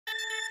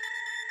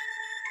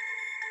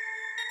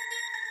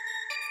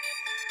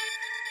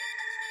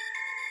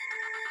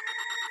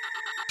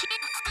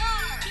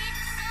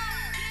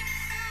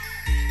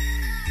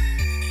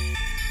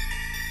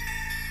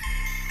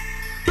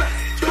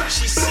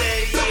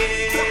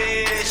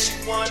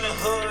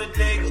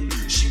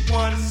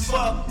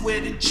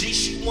with a G,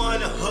 she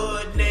want a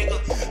hood nigga.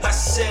 I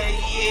say,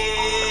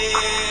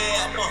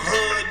 yeah, I'm a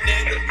hood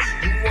nigga.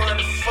 You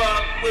wanna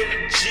fuck with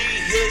a G,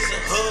 here's a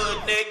hood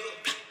nigga.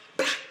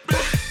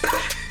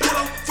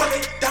 Yellow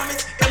fucking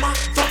diamonds in my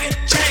fucking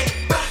chain.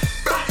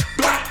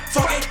 Black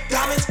fucking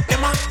diamonds in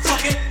my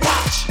fucking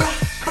watch.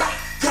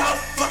 Yellow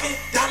fucking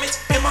diamonds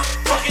in my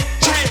fucking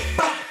chain.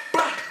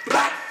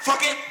 Black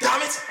fucking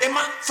diamonds in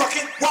my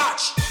fucking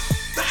watch.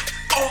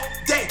 All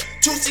day,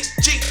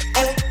 26G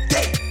all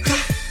day.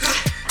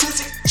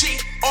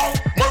 26G all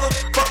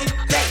motherfucking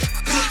day.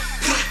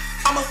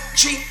 I'm a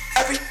G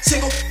every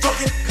single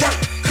fucking day.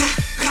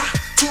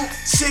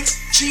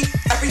 26G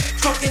every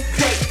fucking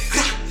day.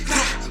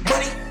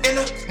 Money in a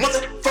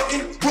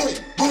motherfucking room,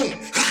 boom.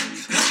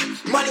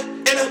 Money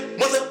in a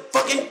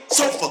motherfucking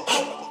sofa.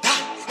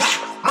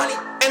 Money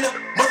in a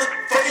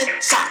motherfucking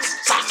socks.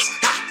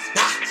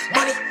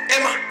 Money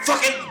in my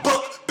fucking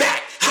book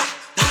bag.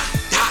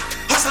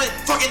 Hustling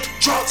fucking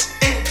drugs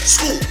in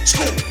school.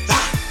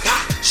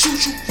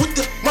 Shoot you with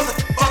the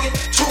motherfucking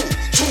tool.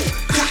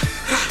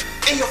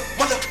 In your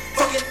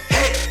motherfucking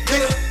head,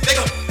 nigga.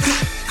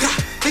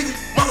 Leave you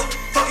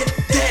motherfucking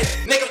dead,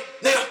 nigga.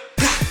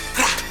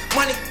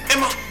 Money in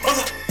my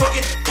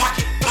motherfucking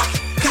pocket.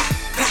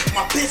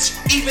 My bitch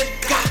even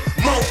got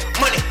more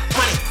money.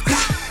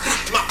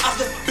 My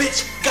other bitch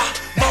got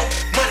more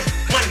money.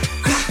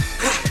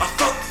 I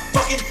fuck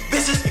fucking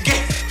bitches and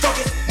get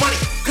fucking money.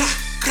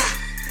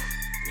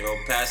 Yo,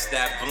 pass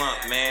that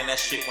blunt, man. That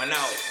shit went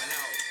out.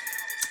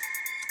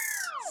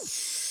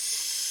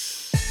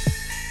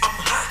 I'm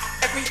hot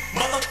every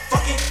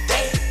motherfucking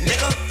day,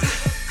 nigga.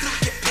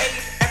 Get paid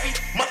every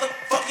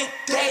motherfucking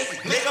day,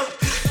 nigga.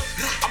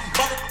 I'm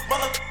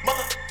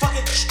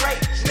motherfucking straight,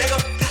 nigga.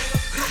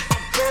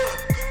 I'm good,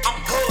 I'm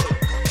hood,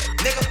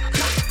 nigga.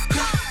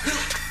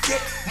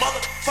 Get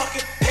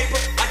motherfucking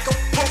paper like a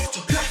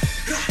poster. I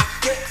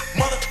get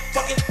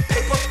motherfucking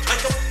paper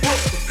like a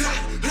poster.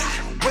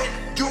 When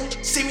you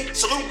see me,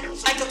 salute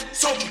like a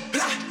soldier.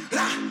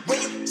 When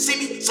you see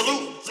me,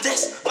 salute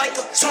this like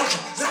a soldier.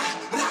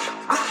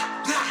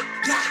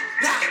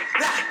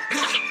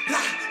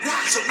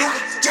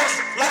 Salute just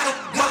like a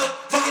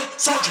motherfucking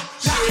soldier.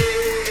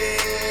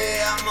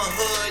 Yeah, I'm a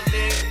hood